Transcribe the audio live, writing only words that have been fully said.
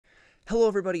Hello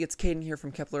everybody, it's Caden here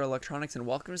from Kepler Electronics and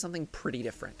welcome to something pretty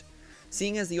different.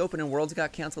 Seeing as the Open and Worlds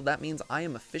got cancelled, that means I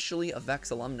am officially a VEX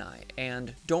alumni,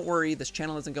 and don't worry, this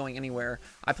channel isn't going anywhere.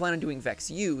 I plan on doing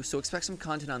VEX U, so expect some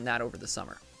content on that over the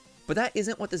summer. But that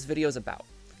isn't what this video is about.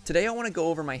 Today I want to go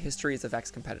over my history as a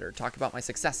VEX competitor, talk about my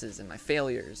successes and my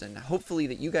failures, and hopefully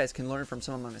that you guys can learn from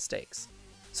some of my mistakes.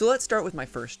 So let's start with my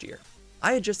first year.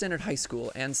 I had just entered high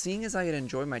school, and seeing as I had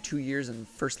enjoyed my 2 years in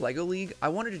first LEGO League, I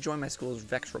wanted to join my school's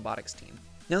VEX Robotics team.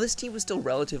 Now this team was still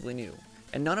relatively new,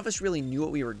 and none of us really knew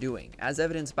what we were doing, as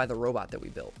evidenced by the robot that we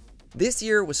built. This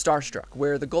year was Starstruck,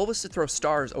 where the goal was to throw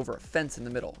stars over a fence in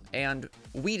the middle, and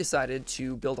we decided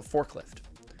to build a forklift.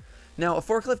 Now a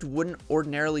forklift wouldn't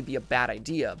ordinarily be a bad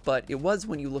idea, but it was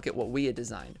when you look at what we had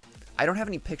designed. I don't have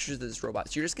any pictures of this robot,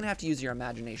 so you're just going to have to use your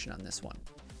imagination on this one.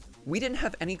 We didn't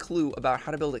have any clue about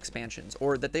how to build expansions,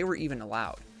 or that they were even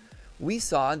allowed. We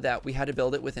saw that we had to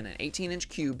build it within an 18-inch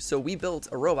cube, so we built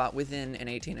a robot within an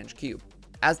 18-inch cube.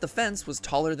 As the fence was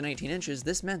taller than 18 inches,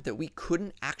 this meant that we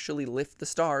couldn't actually lift the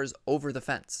stars over the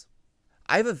fence.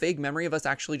 I have a vague memory of us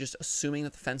actually just assuming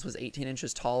that the fence was 18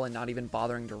 inches tall and not even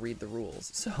bothering to read the rules,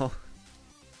 so...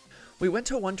 We went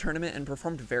to one tournament and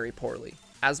performed very poorly.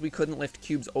 As we couldn't lift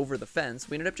cubes over the fence,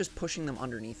 we ended up just pushing them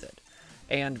underneath it.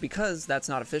 And because that's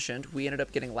not efficient, we ended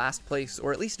up getting last place,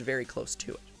 or at least very close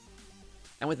to it.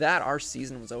 And with that, our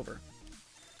season was over.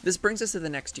 This brings us to the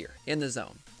next year, in the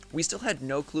zone. We still had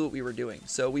no clue what we were doing,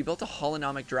 so we built a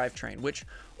holonomic drivetrain, which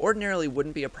ordinarily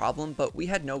wouldn't be a problem, but we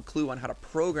had no clue on how to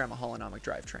program a holonomic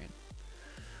drivetrain.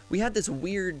 We had this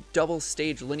weird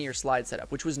double-stage linear slide setup,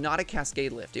 which was not a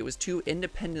cascade lift. It was two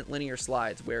independent linear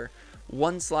slides, where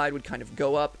one slide would kind of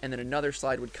go up, and then another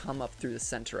slide would come up through the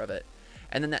center of it.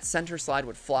 And then that center slide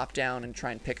would flop down and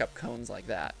try and pick up cones like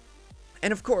that.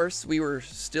 And of course, we were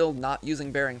still not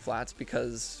using bearing flats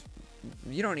because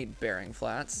you don't need bearing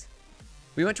flats.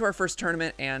 We went to our first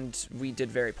tournament and we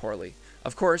did very poorly.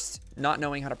 Of course, not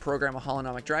knowing how to program a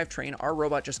holonomic drivetrain, our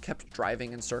robot just kept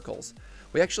driving in circles.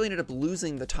 We actually ended up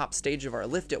losing the top stage of our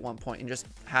lift at one point and just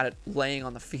had it laying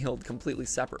on the field completely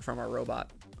separate from our robot.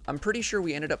 I'm pretty sure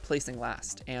we ended up placing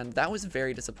last, and that was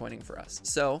very disappointing for us.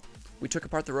 So we took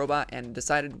apart the robot and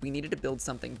decided we needed to build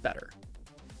something better.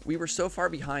 We were so far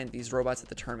behind these robots at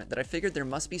the tournament that I figured there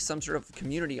must be some sort of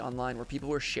community online where people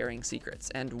were sharing secrets,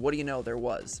 and what do you know, there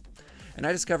was. And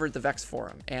I discovered the VEX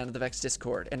forum and the VEX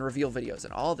Discord and reveal videos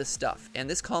and all this stuff, and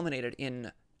this culminated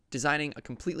in designing a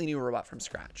completely new robot from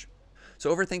scratch. So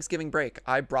over Thanksgiving break,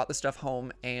 I brought the stuff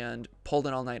home and pulled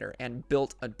an all-nighter and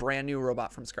built a brand new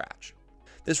robot from scratch.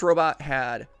 This robot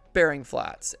had bearing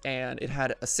flats, and it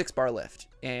had a 6-bar lift,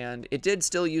 and it did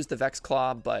still use the VEX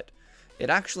claw, but it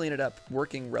actually ended up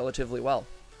working relatively well.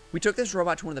 We took this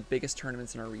robot to one of the biggest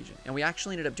tournaments in our region, and we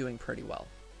actually ended up doing pretty well.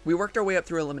 We worked our way up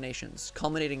through eliminations,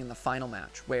 culminating in the final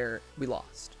match, where we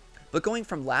lost. But going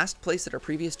from last place at our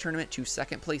previous tournament to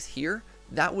second place here,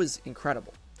 that was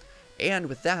incredible. And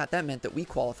with that, that meant that we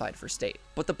qualified for state.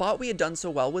 But the bot we had done so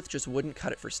well with just wouldn't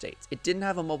cut it for states. It didn't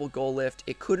have a mobile goal lift,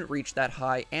 it couldn't reach that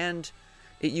high, and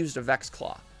it used a VEX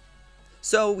claw.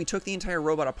 So we took the entire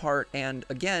robot apart and,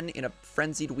 again, in a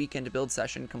frenzied weekend build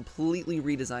session, completely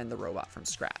redesigned the robot from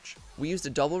scratch. We used a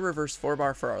double reverse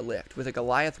 4-bar for our lift, with a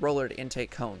Goliath roller to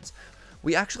intake cones.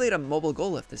 We actually had a mobile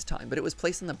goal lift this time, but it was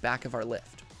placed in the back of our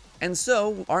lift. And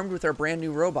so, armed with our brand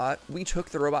new robot, we took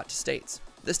the robot to states.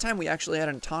 This time we actually had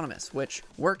an autonomous, which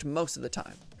worked most of the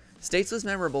time. States was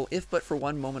memorable if but for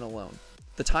one moment alone.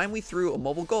 The time we threw a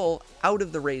mobile goal out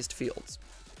of the raised fields.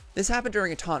 This happened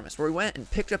during autonomous, where we went and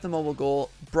picked up the mobile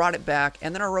goal, brought it back,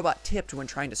 and then our robot tipped when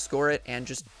trying to score it and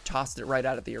just tossed it right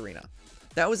out of the arena.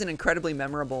 That was an incredibly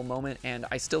memorable moment, and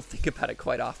I still think about it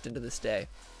quite often to this day.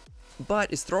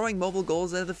 But as throwing mobile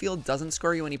goals out of the field doesn't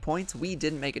score you any points, we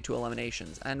didn't make it to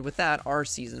eliminations, and with that, our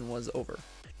season was over.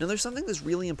 Now there's something that's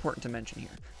really important to mention here.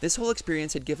 This whole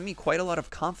experience had given me quite a lot of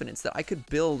confidence that I could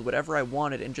build whatever I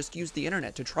wanted and just use the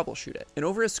internet to troubleshoot it. And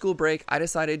over a school break, I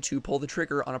decided to pull the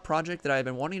trigger on a project that I had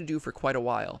been wanting to do for quite a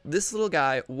while. This little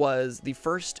guy was the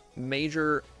first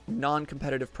major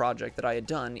non-competitive project that I had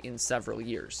done in several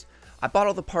years. I bought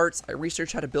all the parts, I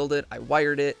researched how to build it, I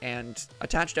wired it, and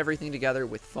attached everything together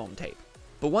with foam tape.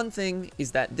 But one thing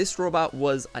is that this robot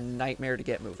was a nightmare to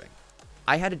get moving.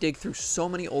 I had to dig through so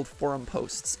many old forum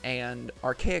posts and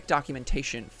archaic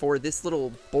documentation for this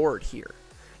little board here.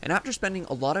 And after spending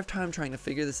a lot of time trying to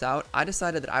figure this out, I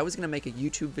decided that I was going to make a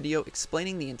YouTube video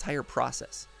explaining the entire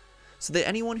process, so that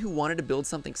anyone who wanted to build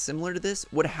something similar to this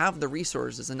would have the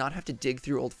resources and not have to dig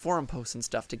through old forum posts and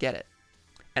stuff to get it.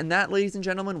 And that, ladies and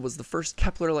gentlemen, was the first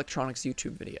Kepler Electronics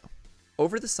YouTube video.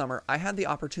 Over the summer, I had the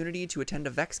opportunity to attend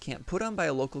a VEX camp put on by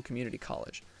a local community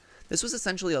college. This was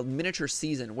essentially a miniature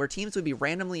season where teams would be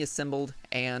randomly assembled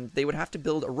and they would have to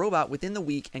build a robot within the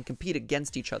week and compete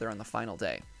against each other on the final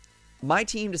day. My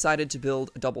team decided to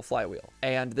build a double flywheel,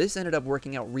 and this ended up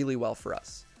working out really well for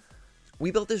us.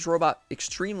 We built this robot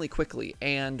extremely quickly,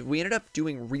 and we ended up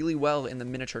doing really well in the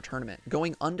miniature tournament,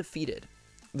 going undefeated.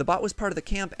 The bot was part of the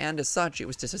camp, and as such, it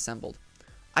was disassembled.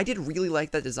 I did really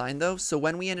like that design though, so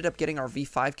when we ended up getting our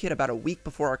V5 kit about a week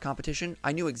before our competition,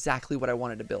 I knew exactly what I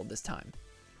wanted to build this time.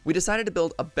 We decided to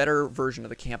build a better version of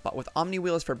the camp bot with omni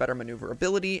wheels for better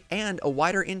maneuverability and a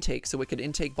wider intake so it could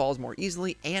intake balls more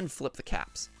easily and flip the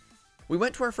caps. We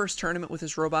went to our first tournament with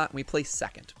this robot and we placed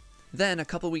second. Then, a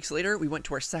couple weeks later, we went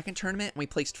to our second tournament and we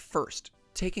placed first,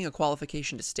 taking a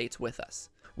qualification to states with us.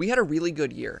 We had a really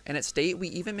good year, and at state, we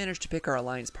even managed to pick our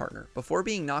alliance partner, before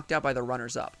being knocked out by the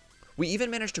runners-up. We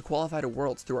even managed to qualify to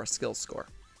Worlds through our skills score.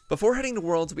 Before heading to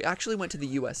Worlds, we actually went to the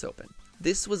US Open.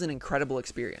 This was an incredible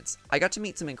experience. I got to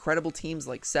meet some incredible teams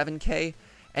like 7K,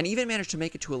 and even managed to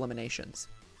make it to eliminations.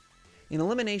 In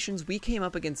eliminations, we came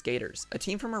up against Gators, a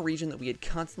team from our region that we had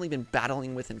constantly been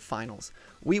battling with in finals.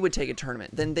 We would take a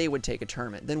tournament, then they would take a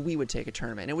tournament, then we would take a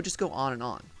tournament, and it would just go on and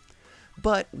on.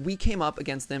 But we came up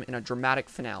against them in a dramatic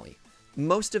finale.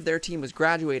 Most of their team was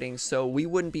graduating, so we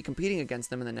wouldn't be competing against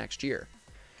them in the next year.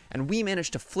 And we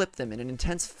managed to flip them in an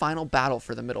intense final battle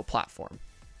for the middle platform.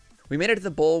 We made it to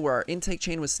the bowl where our intake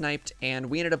chain was sniped, and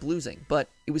we ended up losing, but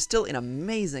it was still an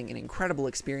amazing and incredible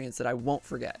experience that I won't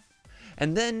forget.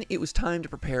 And then it was time to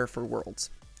prepare for Worlds.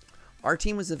 Our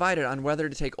team was divided on whether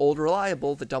to take Old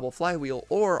Reliable, the double flywheel,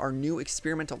 or our new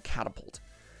experimental catapult.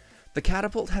 The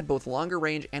catapult had both longer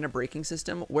range and a braking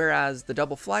system, whereas the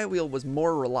double flywheel was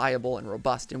more reliable and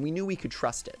robust, and we knew we could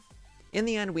trust it. In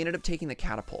the end, we ended up taking the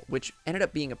catapult, which ended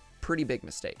up being a pretty big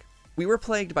mistake. We were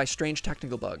plagued by strange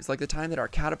technical bugs, like the time that our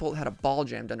catapult had a ball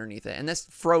jammed underneath it, and this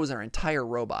froze our entire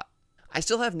robot. I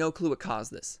still have no clue what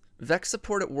caused this. VEX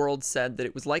support at Worlds said that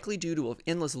it was likely due to an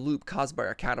endless loop caused by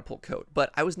our catapult code,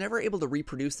 but I was never able to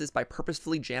reproduce this by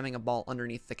purposefully jamming a ball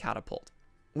underneath the catapult.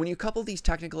 When you couple these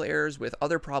technical errors with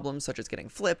other problems such as getting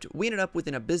flipped, we ended up with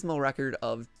an abysmal record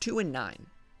of 2-9.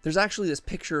 There's actually this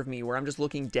picture of me where I'm just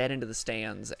looking dead into the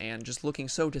stands and just looking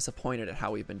so disappointed at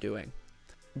how we've been doing.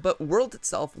 But Worlds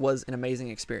itself was an amazing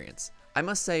experience. I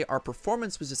must say our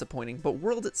performance was disappointing, but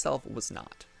Worlds itself was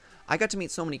not. I got to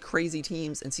meet so many crazy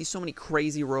teams and see so many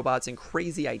crazy robots and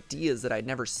crazy ideas that I'd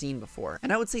never seen before,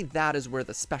 and I would say that is where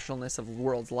the specialness of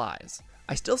Worlds lies.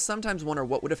 I still sometimes wonder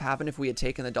what would have happened if we had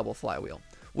taken the double flywheel.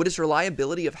 Would its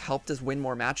reliability have helped us win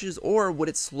more matches, or would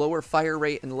its slower fire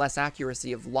rate and less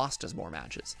accuracy have lost us more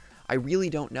matches? I really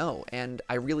don't know, and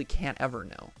I really can't ever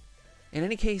know. In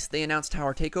any case, they announced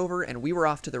Tower Takeover and we were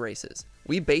off to the races.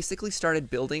 We basically started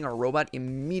building our robot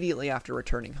immediately after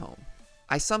returning home.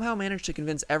 I somehow managed to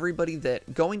convince everybody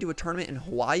that going to a tournament in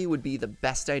Hawaii would be the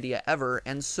best idea ever,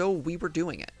 and so we were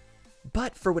doing it.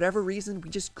 But for whatever reason, we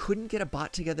just couldn't get a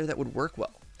bot together that would work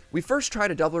well. We first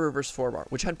tried a double reverse 4-bar,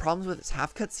 which had problems with its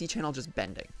half-cut C-channel just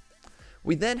bending.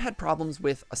 We then had problems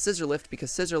with a scissor lift because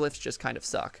scissor lifts just kind of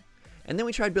suck. And then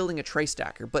we tried building a tray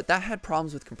stacker, but that had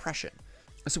problems with compression.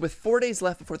 So with 4 days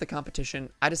left before the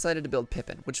competition, I decided to build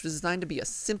Pippin, which was designed to be a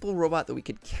simple robot that we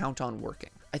could count on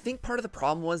working. I think part of the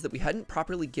problem was that we hadn't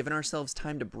properly given ourselves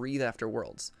time to breathe after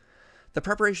Worlds. The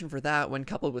preparation for that, when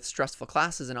coupled with stressful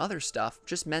classes and other stuff,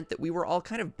 just meant that we were all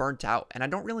kind of burnt out, and I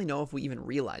don't really know if we even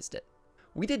realized it.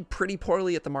 We did pretty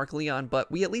poorly at the Mark Leon,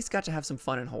 but we at least got to have some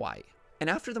fun in Hawaii.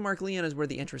 And after the Mark Leon is where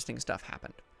the interesting stuff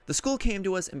happened. The school came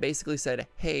to us and basically said,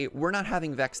 hey, we're not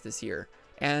having VEX this year.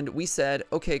 And we said,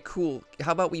 okay, cool,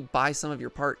 how about we buy some of your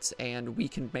parts and we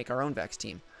can make our own VEX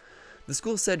team? The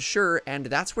school said sure, and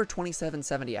that's where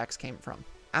 2770X came from.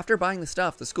 After buying the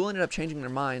stuff, the school ended up changing their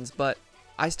minds, but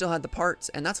I still had the parts,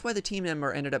 and that's why the team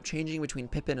member ended up changing between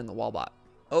Pippin and the Wallbot.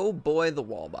 Oh boy, the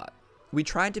Wallbot. We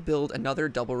tried to build another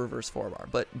double reverse 4-bar,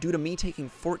 but due to me taking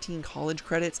 14 college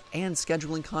credits and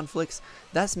scheduling conflicts,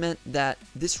 that's meant that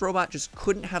this robot just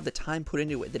couldn't have the time put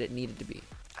into it that it needed to be.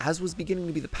 As was beginning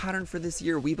to be the pattern for this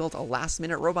year, we built a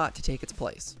last-minute robot to take its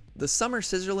place. The summer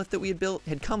scissor lift that we had built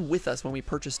had come with us when we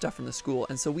purchased stuff from the school,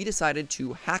 and so we decided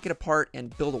to hack it apart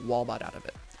and build a Wallbot out of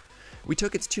it. We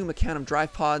took its 2 Mecanum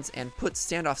drive pods and put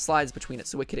standoff slides between it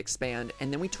so it could expand,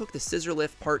 and then we took the scissor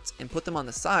lift parts and put them on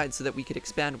the side so that we could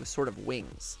expand with sort of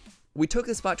wings. We took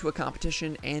this bot to a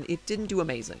competition, and it didn't do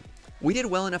amazing. We did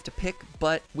well enough to pick,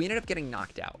 but we ended up getting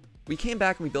knocked out. We came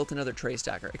back and we built another tray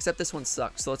stacker, except this one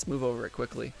sucked, so let's move over it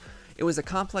quickly. It was a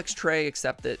complex tray,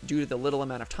 except that due to the little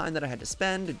amount of time that I had to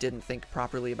spend, I didn't think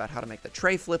properly about how to make the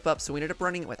tray flip up, so we ended up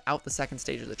running it without the second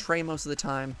stage of the tray most of the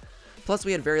time. Plus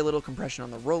we had very little compression on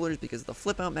the rollers because of the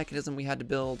flip out mechanism we had to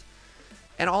build.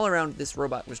 and all around this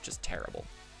robot was just terrible.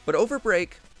 But over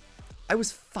break, I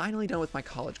was finally done with my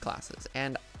college classes,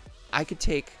 and I could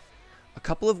take a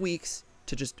couple of weeks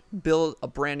to just build a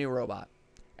brand new robot.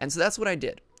 And so that's what I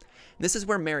did. This is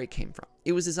where Mary came from.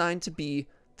 It was designed to be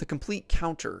the complete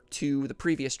counter to the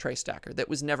previous tray stacker that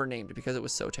was never named because it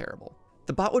was so terrible.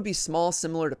 The bot would be small,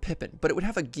 similar to Pippin, but it would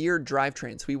have a geared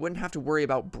drivetrain, so we wouldn't have to worry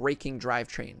about breaking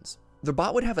drivetrains. The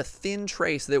bot would have a thin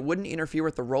tray so that it wouldn't interfere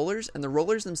with the rollers, and the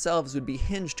rollers themselves would be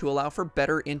hinged to allow for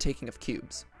better intaking of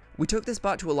cubes. We took this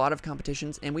bot to a lot of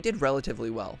competitions, and we did relatively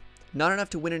well. Not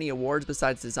enough to win any awards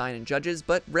besides design and judges,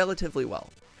 but relatively well.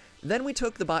 Then we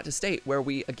took the bot to state, where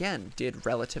we again did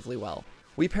relatively well.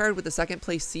 We paired with the second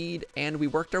place seed, and we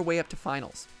worked our way up to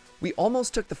finals. We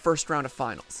almost took the first round of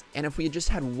finals, and if we had just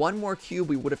had one more cube,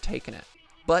 we would have taken it.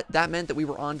 But that meant that we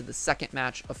were on to the second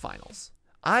match of finals.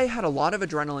 I had a lot of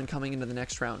adrenaline coming into the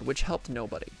next round, which helped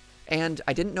nobody. And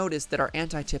I didn't notice that our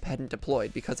anti-tip hadn't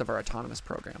deployed because of our autonomous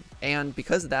program. And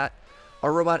because of that,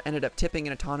 our robot ended up tipping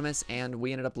in autonomous, and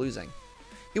we ended up losing.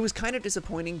 It was kind of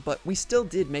disappointing, but we still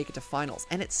did make it to finals,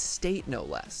 and at state no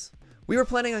less. We were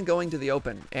planning on going to the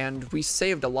Open, and we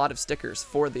saved a lot of stickers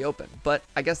for the Open, but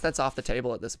I guess that's off the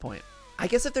table at this point. I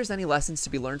guess if there's any lessons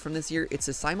to be learned from this year, it's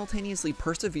to simultaneously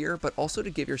persevere, but also to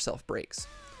give yourself breaks.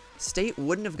 State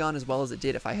wouldn't have gone as well as it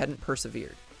did if I hadn't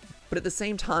persevered. But at the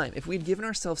same time, if we'd given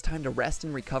ourselves time to rest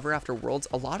and recover after Worlds,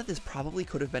 a lot of this probably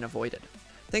could have been avoided.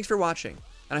 Thanks for watching,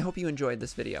 and I hope you enjoyed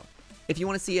this video. If you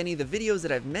want to see any of the videos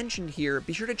that I've mentioned here,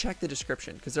 be sure to check the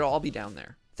description, because they'll all be down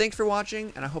there. Thanks for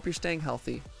watching, and I hope you're staying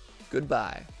healthy.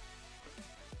 Goodbye.